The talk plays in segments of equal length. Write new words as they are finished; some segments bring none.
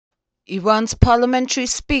Iran's parliamentary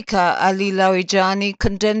speaker Ali Larijani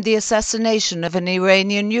condemned the assassination of an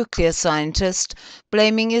Iranian nuclear scientist,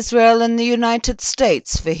 blaming Israel and the United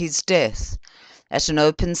States for his death. At an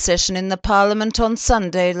open session in the parliament on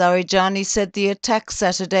Sunday, Larijani said the attack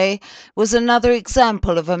Saturday was another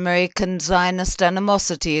example of American-Zionist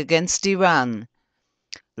animosity against Iran.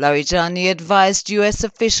 Larijani advised US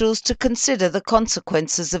officials to consider the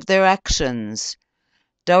consequences of their actions.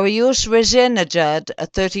 Daryoush Rezayeenejad, a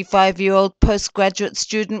 35-year-old postgraduate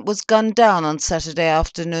student, was gunned down on Saturday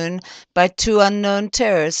afternoon by two unknown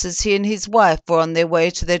terrorists as he and his wife were on their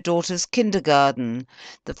way to their daughter's kindergarten,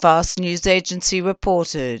 the Fast news agency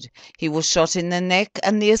reported. He was shot in the neck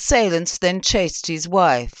and the assailants then chased his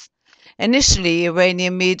wife. Initially,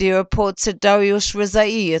 Iranian media reports said Darioush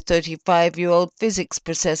Rezaei, a 35-year-old physics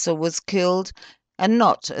professor, was killed and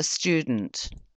not a student.